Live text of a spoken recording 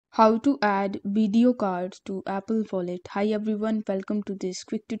How to add BDO cards to Apple Wallet. Hi everyone, welcome to this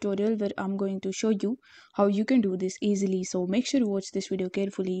quick tutorial where I'm going to show you how you can do this easily. So make sure you watch this video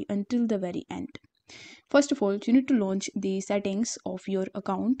carefully until the very end. First of all, you need to launch the settings of your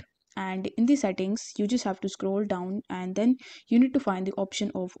account, and in the settings you just have to scroll down and then you need to find the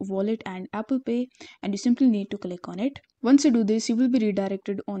option of wallet and Apple Pay, and you simply need to click on it. Once you do this, you will be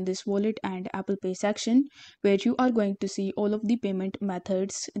redirected on this wallet and Apple Pay section where you are going to see all of the payment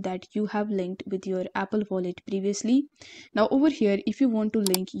methods that you have linked with your Apple Wallet previously. Now over here, if you want to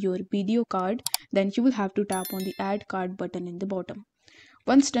link your BDO card, then you will have to tap on the add card button in the bottom.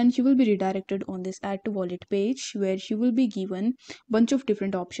 Once done, you will be redirected on this add to wallet page where you will be given bunch of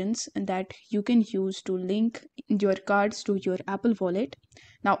different options that you can use to link your cards to your Apple Wallet.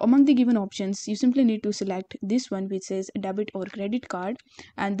 Now among the given options, you simply need to select this one which says debit or credit card,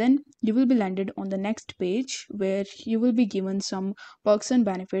 and then you will be landed on the next page where you will be given some perks and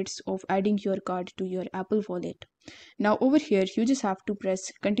benefits of adding your card to your Apple Wallet. Now over here you just have to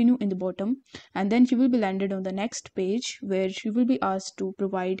press continue in the bottom, and then you will be landed on the next page where you will be asked to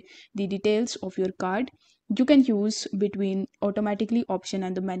provide the details of your card. You can use between automatically option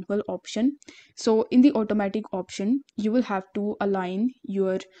and the manual option. So in the automatic option you will have to align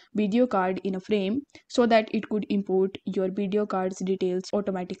your video card in a frame so that it could import your video card's details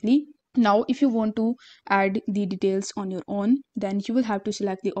automatically. Now if you want to add the details on your own, then you will have to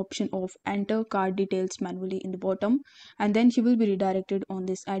select the option of enter card details manually in the bottom, and then you will be redirected on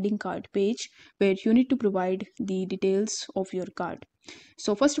this adding card page where you need to provide the details of your card.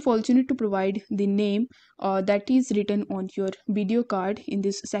 So first of all, you need to provide the name that is written on your video card in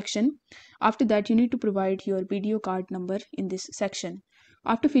this section. After that, you need to provide your video card number in this section.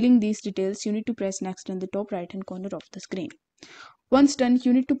 After filling these details, you need to press next in the top right hand corner of the screen. Once done,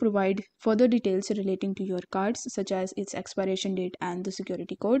 you need to provide further details relating to your cards such as its expiration date and the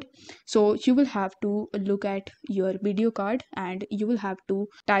security code. So you will have to look at your video card and you will have to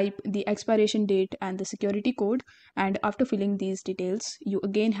type the expiration date and the security code, and after filling these details you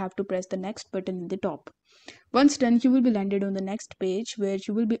again have to press the next button in the top. Once done, you will be landed on the next page where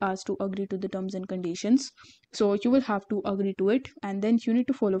you will be asked to agree to the terms and conditions. So you will have to agree to it, and then you need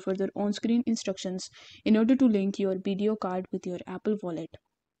to follow further on-screen instructions in order to link your BDO card with your Apple Wallet.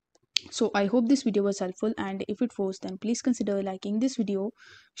 So I hope this video was helpful, and if it was, then please consider liking this video,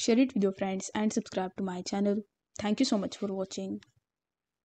 share it with your friends and subscribe to my channel. Thank you so much for watching.